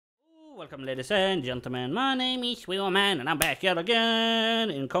Welcome, ladies and gentlemen. My name is Wheelman, and I'm back here again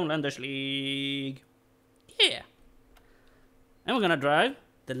in Conelanders League. Yeah. And we're gonna drive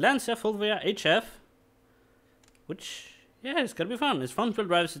the Lancia Fulvia HF, which, yeah, it's gonna be fun. It's front-wheel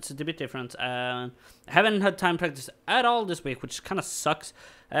drives, it's a bit different. I haven't had time practice at all this week, which kind of sucks.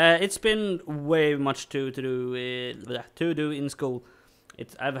 It's been way much to do in school.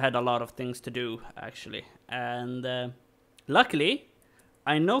 I've had a lot of things to do, actually. And luckily,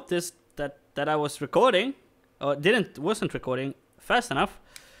 I noticed that I was recording, or wasn't recording fast enough,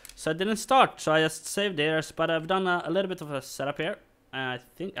 so I didn't start. So I just saved theirs, but I've done a little bit of a setup here. I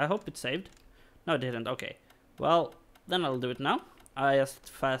hope it saved. No, it didn't. Okay. Well, then I'll do it now. I just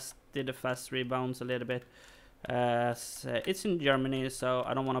did a fast rebounds a little bit. It's in Germany, so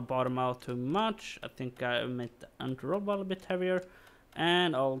I don't want to bottom out too much. I think I made the anti-roll ball a bit heavier,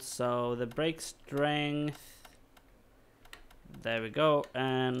 and also the brake strength. There we go,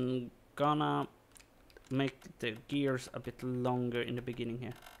 and gonna make the gears a bit longer in the beginning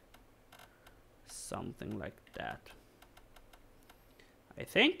here. Something like that, I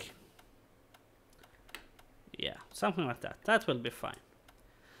think. Yeah, something like that. That will be fine.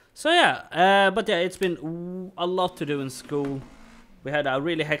 So yeah, but yeah, it's been a lot to do in school. We had a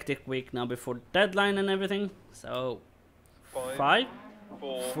really hectic week now before deadline and everything. So 5,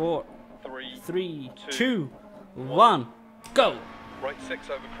 4, 3, 2, 1. Go! Right 6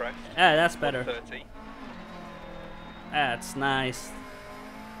 over crest. Yeah, that's better. 30. That's nice.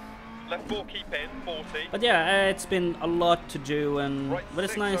 Left 4 keep in, 40. But yeah, it's been a lot to do, but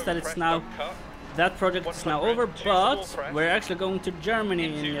it's nice that it's now, that project is now over, but we're actually going to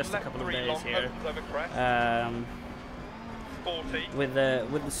Germany in just a couple of days here. With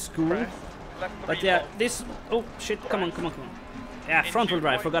the school. But yeah, this, oh shit, come on. Yeah, front wheel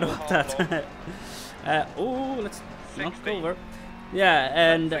drive, forgot about that. Oh, let's knock over. Yeah,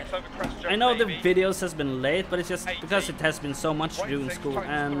 and I know the videos has been late, but it's just because it has been so much to do in school,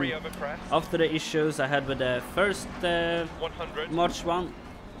 and after the issues I had with the first March one,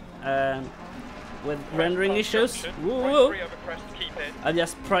 with rendering issues, I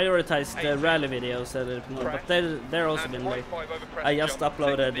just prioritized the rally videos a little more, but they're also been late. I just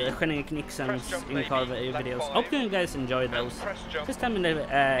uploaded Henning Knixen's in-car videos. Hope you guys enjoyed those. Just tell me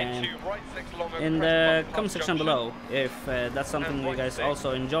in the comment section below if that's something you guys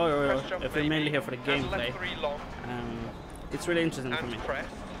also enjoy, or if you're mainly here for the gameplay. It's really interesting for me,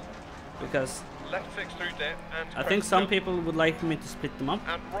 because I think some people would like me to split them up.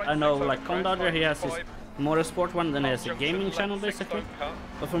 I know, like Conelanders, he has his motorsport one, then he has a gaming channel basically.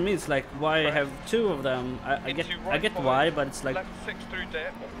 But for me, it's like, why have two of them? I get why, but it's like,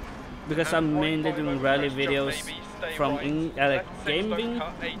 because I'm mainly doing rally videos from gaming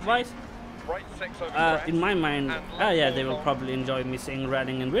wise. In my mind, yeah, they will probably enjoy me seeing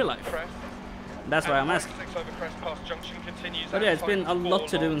rallying in real life. That's why I'm asking. But yeah, it's been a lot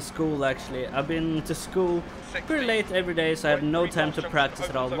to do in school actually. I've been to school pretty late every day, so I have no time to practice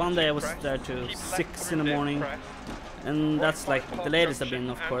at all. One day I was there till 6 in the morning, and that's like the latest I've been,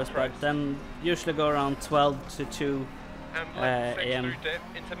 of course, but then usually go around 12 to 2 a.m.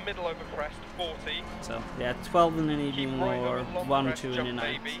 So yeah, 12 in the evening or 1 2 in the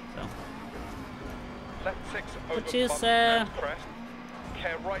night. So. Which is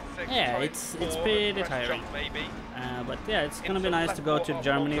yeah, it's pretty tiring. But yeah, it's gonna be nice to go to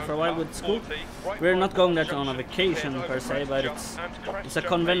Germany for a while with school. We're not going there on a vacation per se, but it's a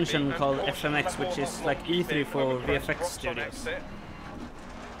convention called FMX, which is like E3 for VFX studios.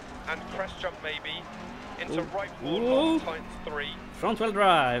 Ooh. Front wheel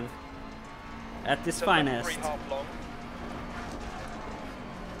drive at its finest. There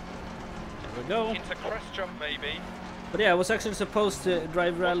we go. But yeah, I was actually supposed to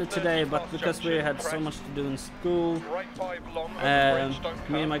drive rally today, but because we had so much to do in school,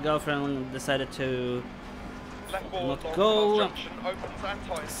 me and my girlfriend decided to not go.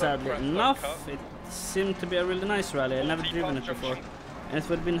 Sadly enough, it seemed to be a really nice rally. I've never driven it before, and it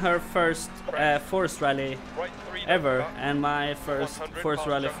would have been her first forest rally ever, and my first forest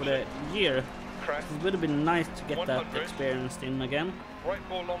rally for the year. It would have been nice to get that experienced in again.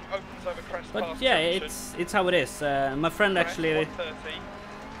 But yeah, it's how it is. My friend actually,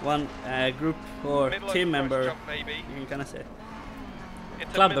 one group or team member, you can kind of say,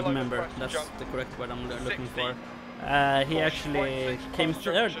 club member, that's the correct word I'm looking for. He actually came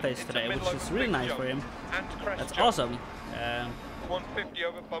third place today, which is really nice for him. That's awesome. 150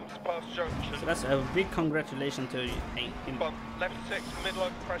 over bumps past junction. So that's a big congratulations to him. Bump left 6, middle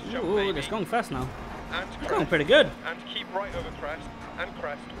over crest jump. Ooh, it's going fast now. It's going pretty good. And keep right over crest and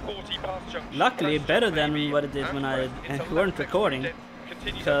crest 40 past junction. Luckily, better than what it did when I weren't recording.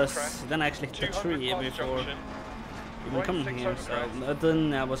 because then I actually hit the tree before even coming here. So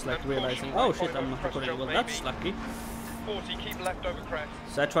then I was like realizing, oh shit, I'm not recording. Well, that's lucky. 40, keep left over crest.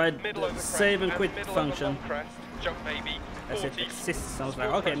 So I tried the save and quit function Jump maybe. as it exists. I was like,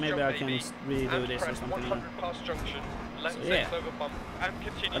 okay, maybe I can redo this or something. So yeah.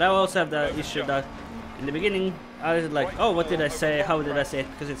 But I also have the issue that in the beginning I was like, oh, what did I say? How did I say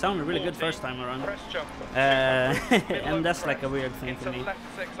it? Because it sounded really good first time around. And that's like a weird thing for me.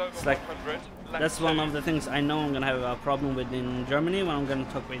 It's like, that's one of the things I know I'm gonna have a problem with in Germany when I'm gonna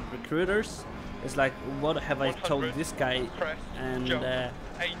talk with recruiters. It's like, what have I told this guy, and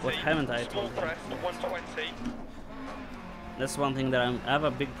what haven't I told him? That's one thing that I have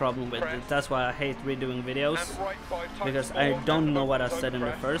a big problem with. That's why I hate redoing videos, because I don't know what I said in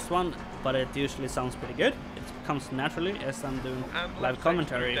the first one, but it usually sounds pretty good. It comes naturally as I'm doing live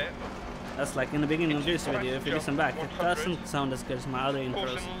commentary. That's like in the beginning of this video, if you listen back, it doesn't sound as good as my other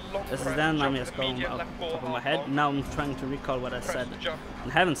intros. As then I'm just going off the top of my head. Now I'm trying to recall what I said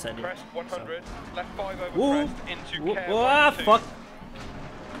and haven't said it. So. Woo! Ah, fuck!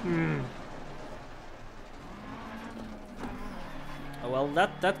 Well,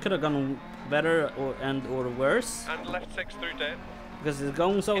 that could have gone better or worse. And left 6 through dead. Because it's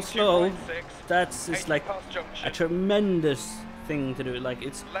going so slow. That's just like a tremendous thing to do. Like,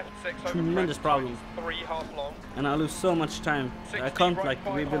 it's tremendous problem, and I lose so much time. I can't like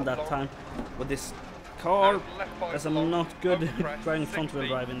rebuild that time with this car, as I'm not good at driving front wheel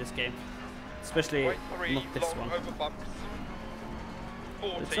drive in this game, especially not this one.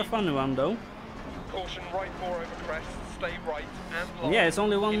 It's a funny one though. Caution, right 4 over crest, stay right and long. Yeah, it's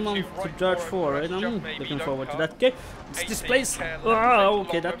only 1 month to Dirt 4, and I'm looking forward to that game. It's this place. Oh,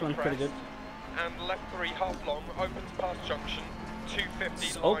 okay, that went pretty good. And left 3 half long, opens past junction,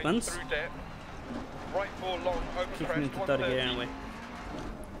 250 opens through depth. Right 4 long, open kick crest, me into third gear anyway.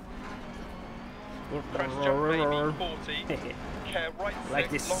 Crest jump maybe 40. Care right 6, like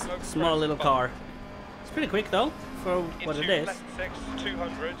this long over small little car. It's pretty quick though for what it is. Left 6,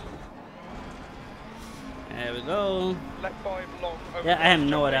 200. There we go. Left 5 long, yeah, I have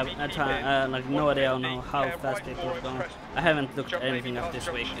no idea. Like no idea on how fast people are going. I haven't looked at anything up this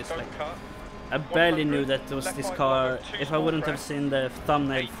week. It's like I barely knew that there was this car. If I wouldn't have seen the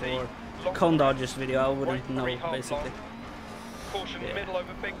thumbnail for Conelanders video, I wouldn't know basically.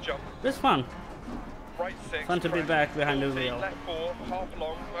 Yeah. It's fun. Fun to be back behind the wheel.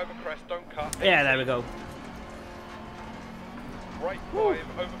 Yeah, there we go. Right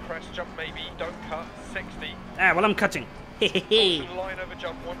 5 over crest, jump maybe, don't cut, 60. Ah, well I'm cutting. Hehehe. Line over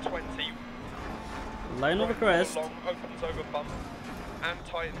jump 120. Line over crest. Long opens over bump and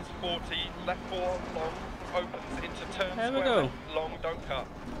tightens 40. Left 4 long opens into turn there we square. Go. Long, don't cut.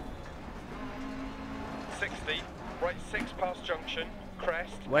 60. Right 6 past junction,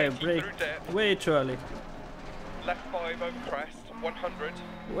 crest. Way brake. Way too early. Left 5 over crest. 100.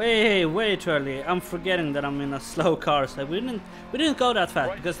 Way too early. I'm forgetting that I'm in a slow car, so we didn't go that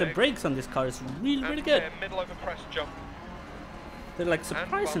fast, because the brakes on this car is really good. Middle over crest jump. They're like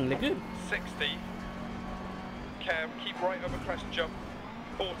surprisingly good. 60. Care, keep right over crest jump.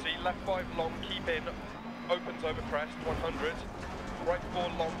 40. Left 5 long, keep in. Opens over crest. 100. Right 4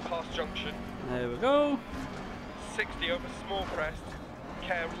 long past junction. There we go. 60 over small crest.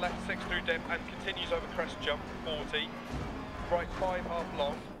 Care, left 6 through dip and continues over crest jump. 40. Right 5 half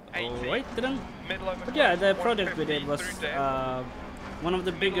long, 80. Wait, didn't. But yeah, the project we did was one of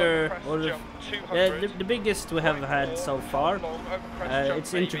the bigger, or the biggest we have had so far.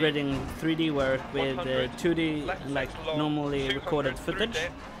 It's integrating 3D work with 2D, like normally recorded footage,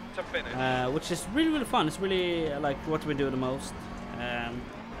 which is really fun. It's really like what we do the most.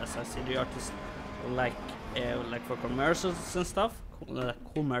 As I see the artists like for commercials and stuff,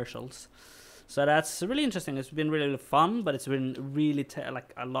 commercials. So that's really interesting. It's been really fun, but it's been really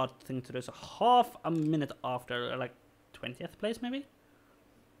like a lot of things to do. So half a minute after, like 20th place maybe?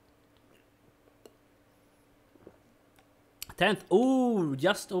 10th. Ooh,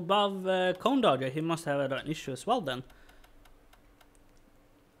 just above Conelanders. He must have had an issue as well then.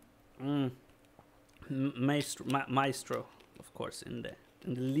 Maestro, of course, in the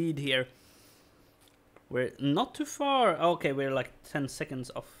lead here. We're not too far. Okay, we're like 10 seconds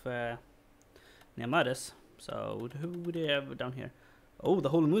off Neamaris. So who would they have down here? Oh, the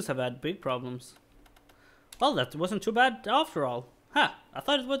whole moose have had big problems. Well, that wasn't too bad after all. Huh, I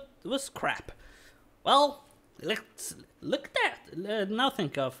thought it was crap. Well, let's look at that. Now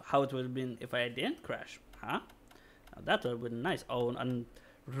think of how it would have been if I didn't crash. Huh? Now that would have been nice. Oh, and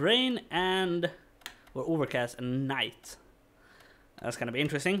rain and or overcast and night. That's gonna be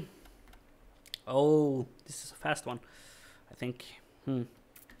interesting. Oh, this is a fast one. I think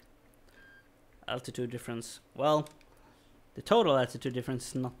Altitude difference. Well, the total altitude difference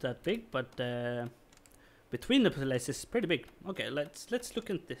is not that big, but between the places is pretty big. Okay, let's look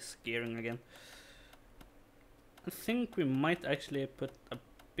at this gearing again. I think we might actually put a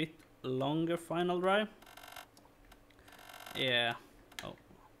bit longer final drive. Yeah. Oh.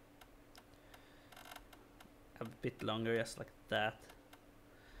 A bit longer, just like that.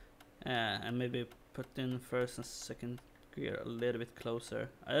 And maybe put in first and second gear a little bit closer.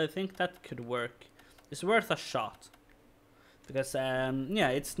 I think that could work. It's worth a shot. Because, yeah,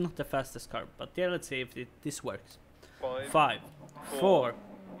 it's not the fastest car. But yeah, let's see if this works. 5, 4,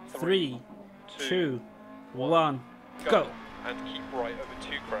 3, 2, 1, go! And keep right over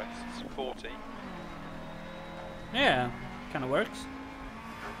 2 crests, 40. Yeah, kind of works.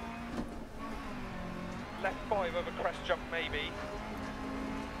 Left 5 over crest jump maybe.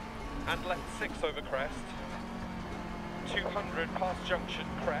 And left 6 over crest. 200 past junction,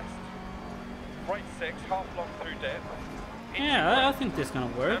 crest. Right 6, half long through dip. Yeah, I think this is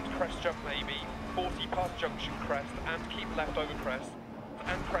gonna work. And crest jump maybe. 40 past junction, crest. And keep left over crest.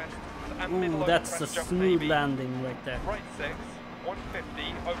 And crest. And middle over crest that's a jump smooth maybe. landing right there. Right 6,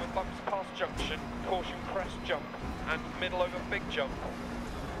 150 over bumps past junction. Caution crest jump. And middle over big jump.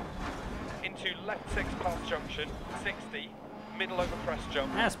 Into left 6 past junction, 60. Middle over crest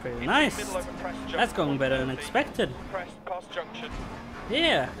jump. That's pretty nice. That's going better than expected. Crest past junction.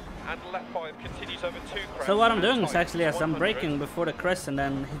 Yeah. And left 5 continues over 2 crest. So what I'm doing is actually as I'm braking before the crest and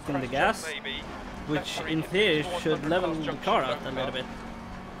then hitting the gas, which in theory should level the car out a little bit.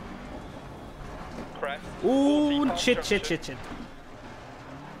 Crest. Ooh, shit.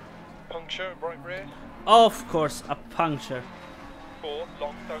 Puncture, right rear. Of course, a puncture. 4,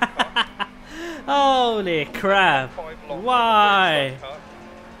 long, don't cut. Holy crap! 5 long, Why?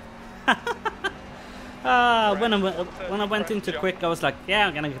 don't cut. When I went into quick, I was like, yeah,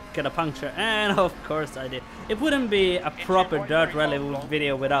 I'm gonna get a puncture, and of course I did. It wouldn't be a proper dirt rally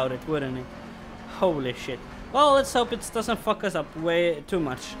video without it, wouldn't it? Holy shit. Well, let's hope it doesn't fuck us up way too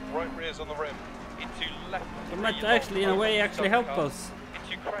much. Right rear's on the rim. Into left. It might actually, in a way, actually help us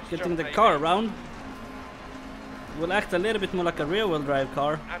getting the car around. Will act a little bit more like a rear-wheel drive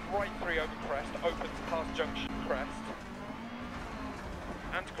car. And right 3 over crest, opens past junction, crest.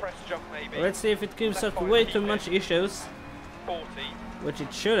 And crest jump maybe. Let's see if it gives us way too much issues. 40. Which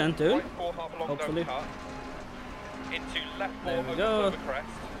it shouldn't do. Right 4 half long, hopefully. Don't cut. Into left 4 There we opens go. over crest.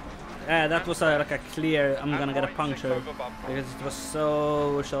 That was like a clear, I'm gonna get a right 6 puncture. over bump. Because it was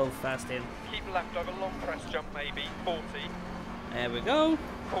so fast in. Keep left over long crest jump maybe, 40. There we go.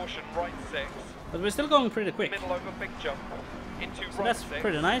 Caution right 6. But we're still going pretty quick. Middle over big jump. Into So right that's 6,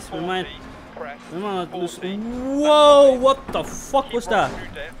 pretty nice. 40, We might crest, lose. 40, Whoa! What the fuck keep was right that?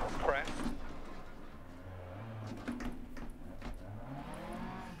 through dip, crest.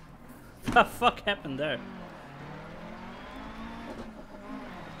 The fuck happened there?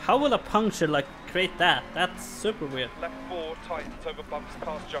 How will a puncture like create that? That's super weird. Left 4 tightens over bumps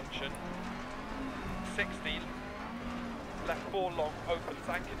past junction. 60. Left 4 long opens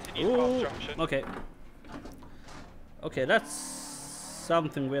and continues past junction. Okay. Okay, that's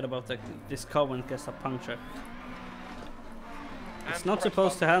something weird about this car when it gets a puncture. It's And not crest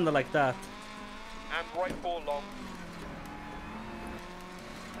supposed to bump. handle like that. And right 4 long.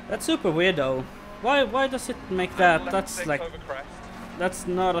 That's super weird though. Why does it make And that? left That's 6 like over crest. that's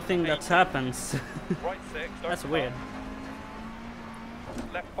not a thing that happens. Right 6. Don't That's cut. weird.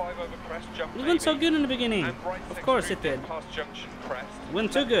 Left 5 over crest jump. It went so maybe. good in the beginning. And right Of 6 course through it did. dip past junction crest.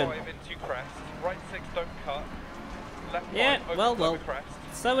 Went too Left good. 5 into crest. Right 6 don't cut. Left 5 Yeah, opens well. over crest.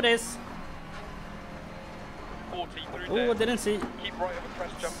 So it is. 40 through Oh, I dip. didn't see. Keep right over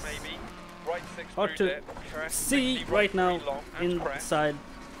crest jump maybe. Right 6 Hard through to dip. Crest, see 60 right now 3 long and crest. inside.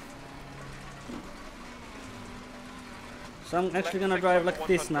 So I'm actually Left gonna 6 drive over like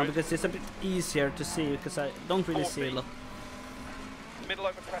this now 100. because it's a bit easier to see because I don't really see a 40. lot. Middle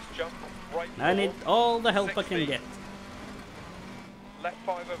over crest jump. Right 4. I need all the help I can 60. get. Left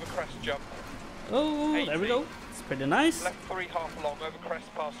 5 over crest jump. Oh, there we 80. go. It's pretty nice. Left 3 half long over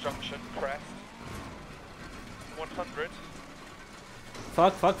crest past junction. Crest. 100.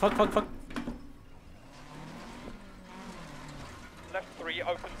 Fuck. Left 3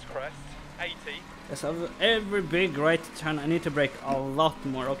 opens crest. 80. Yes, so every big right turn I need to brake a lot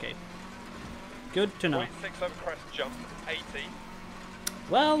more. Okay. Good to know. Right 6 over crest jump. 80.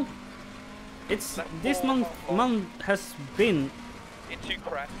 Well, it's Left this 4 month half long. month has been Into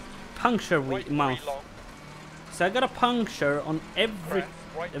crest. puncture Right week 3 month. long. So I got a puncture on every Crest.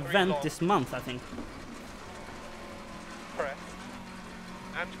 Right 3 event long. this month, I think. Crest.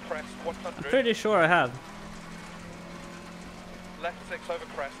 And crest 100. I'm pretty sure I have. left 6 over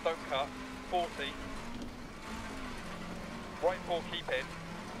crest, don't cut, 40. Right 4, keep in.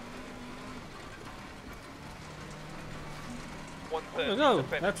 130. There we go,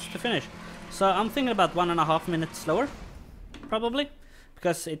 that's the finish. So I'm thinking about 1.5 minutes slower, probably,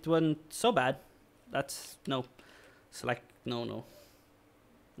 because it wasn't so bad. That's no, it's like no.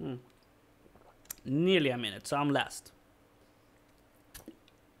 Nearly a minute, so I'm last.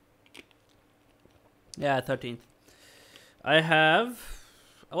 Yeah, 13th. I have,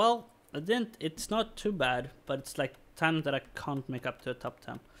 well, I didn't. It's not too bad, but it's like time that I can't make up to a top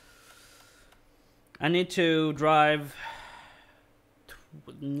 10. I need to drive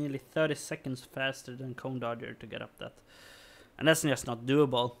nearly 30 seconds faster than Cone Dodger to get up that, and that's just not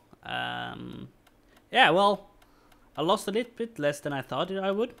doable. Yeah, well, I lost a little bit less than I thought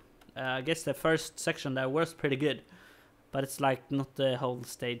I would. I guess the first section there was pretty good, but it's like not the whole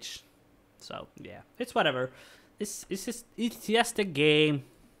stage. So yeah, it's whatever. It's just a game.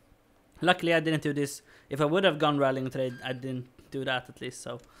 Luckily, I didn't do this. If I would have gone rallying today, I didn't do that at least.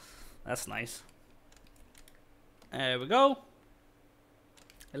 So that's nice. There we go.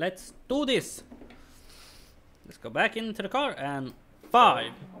 Let's do this. Let's go back into the car and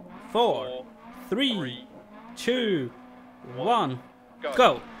 5, 4, 3, 2, 1,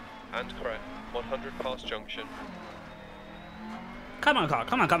 go. And correct. 100 past junction. Come on, car.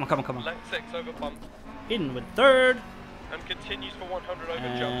 Come on. Left 6 over bump. In with third. And continues for 100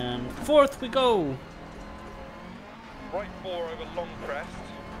 over jump. And fourth we go. Right 4 over long crest.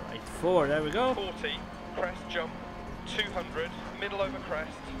 Right 4, there we go. 40, crest jump. 200, middle over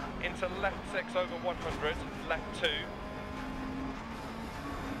crest. Into left 6 over 100, left 2.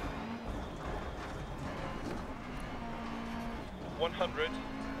 100.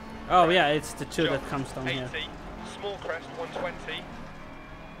 Oh yeah, it's the 2 jump, that comes down 80, here. small crest 120.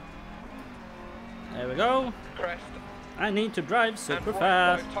 There we go. Crest. I need to drive super right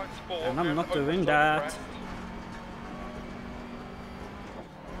fast, 5 times 4, and I'm not doing over that. crest.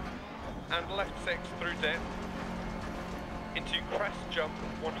 And left 6 through dip. Into crest jump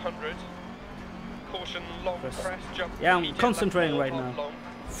 100. Caution long crest jump. Yeah, I'm medium, concentrating left right 4, now. long.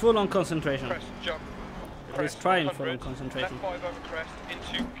 Full on concentration. Crest jump. At least trying full on concentration. Left 5 over crest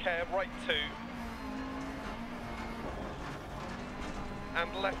into care right 2.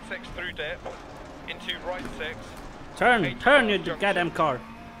 And left 6 through dip. Into right 6. Turn you goddamn car.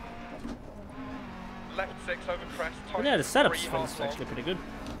 Left 6 over crest. But yeah, the setup 3 feels half actually long. pretty good.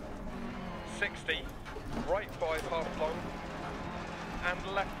 60. Right 5 half long.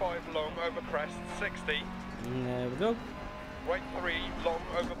 And left 5 long over crest. 60. There we go. Right 3 long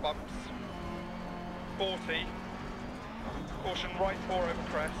over bumps. 40. Caution right 4 over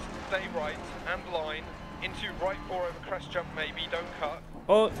crest. Stay right and line. Into right 4 over crest jump maybe. Don't cut.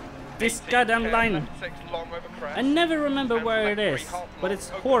 Oh, this 80, goddamn line. Left 6 long over crest. I never remember And where left it 3 is, half but long, it's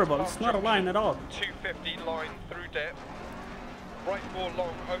opens horrible. past It's not a line at all. 250 line through dip. Right 4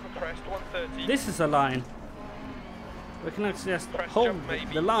 long over crest 130. This is a line. We can actually just Crest hold jump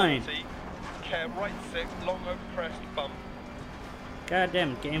maybe, the line. 40. Care right 6 long over crest bump.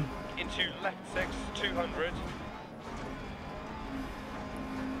 Goddamn game. Into left 6 200.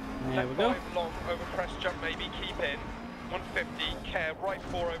 There left we go. 5 long over crest jump maybe keep in. 150 care right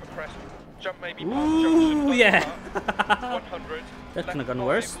 4 over crest jump maybe past junction. Ooh, yeah. 100. That could have gone 5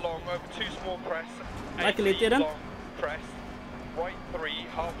 worse. long over 2 small crests. Luckily it 80 didn't. long crest. Right 3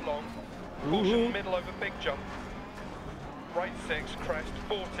 half long. Caution middle over big jump. Right 6 crest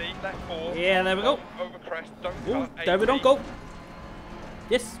 40 left 4. Yeah, there we go. Over crest don't Ooh, cut. there we 80. don't go.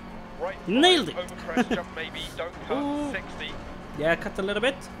 Yes. Right Nailed it. over crest jump maybe don't cut. Ooh. 60. Yeah, cut a little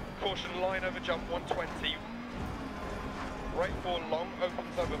bit. Caution line over jump 120. Right 4 long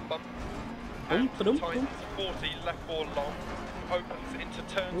opens over bump. And tightens 40 left 4 long. Opens into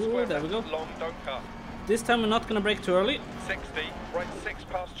turn Ooh, square there we left go. long don't cut. This time we're not gonna brake too early. 60 right 6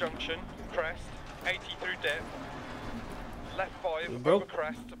 past junction crest 80 through dip. Left 5 over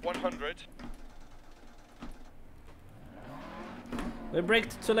crest 100. We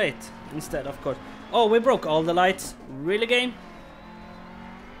braked too late instead, of course. Oh, we broke all the lights. Really, game?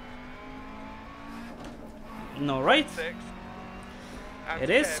 No, right? 6. It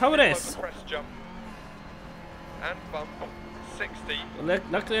is how it is. Crest jump. And bump 60.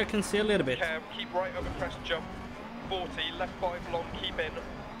 Luckily I can see a little bit. Keep right over crest jump 40 left 5 long keep in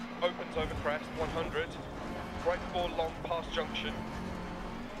opens over crest 100 right 4 long past junction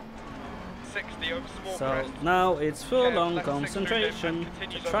 60 over small So crest. now it's full on Left 6 through concentration dip and to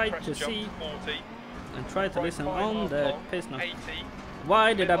continues try over crest to jump, see 40 and try to right listen 5 on half the long, pace now. 80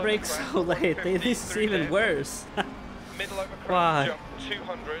 Why did I middle brake over so crest, late? 150 This is through even dip. worse. Middle over crest Why? jump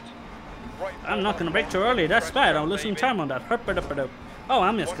 200 I'm not gonna brake too early. That's bad. I'm losing time on that. Oh,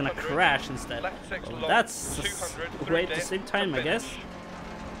 I'm just gonna crash instead. Well, that's a way to save time, I guess.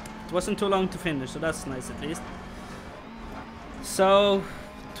 It wasn't too long to finish, so that's nice at least. So,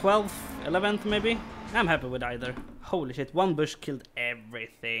 12th, 11th maybe? I'm happy with either. Holy shit, one bush killed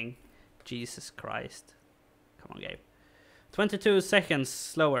everything. Jesus Christ. Come on, Gabe. 22 seconds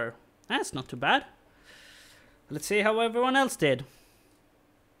slower. That's not too bad. Let's see how everyone else did.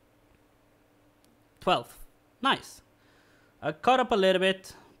 12th. Nice. I caught up a little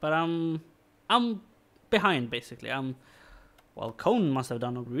bit, but I'm behind basically. Well, Cone must have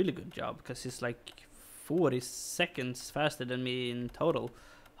done a really good job because he's like 40 seconds faster than me in total.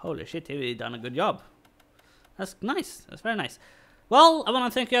 Holy shit, he done a good job. That's nice. That's very nice. Well, I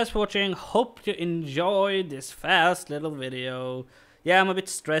want to thank you guys for watching. Hope you enjoyed this fast little video. Yeah, I'm a bit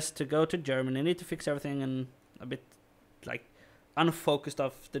stressed to go to Germany. I need to fix everything and a bit like unfocused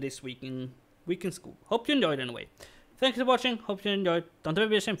after this week in school. Hope you enjoyed anyway. Thanks for watching. Hope you enjoyed. Don't ever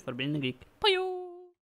be ashamed for being a geek. Bye.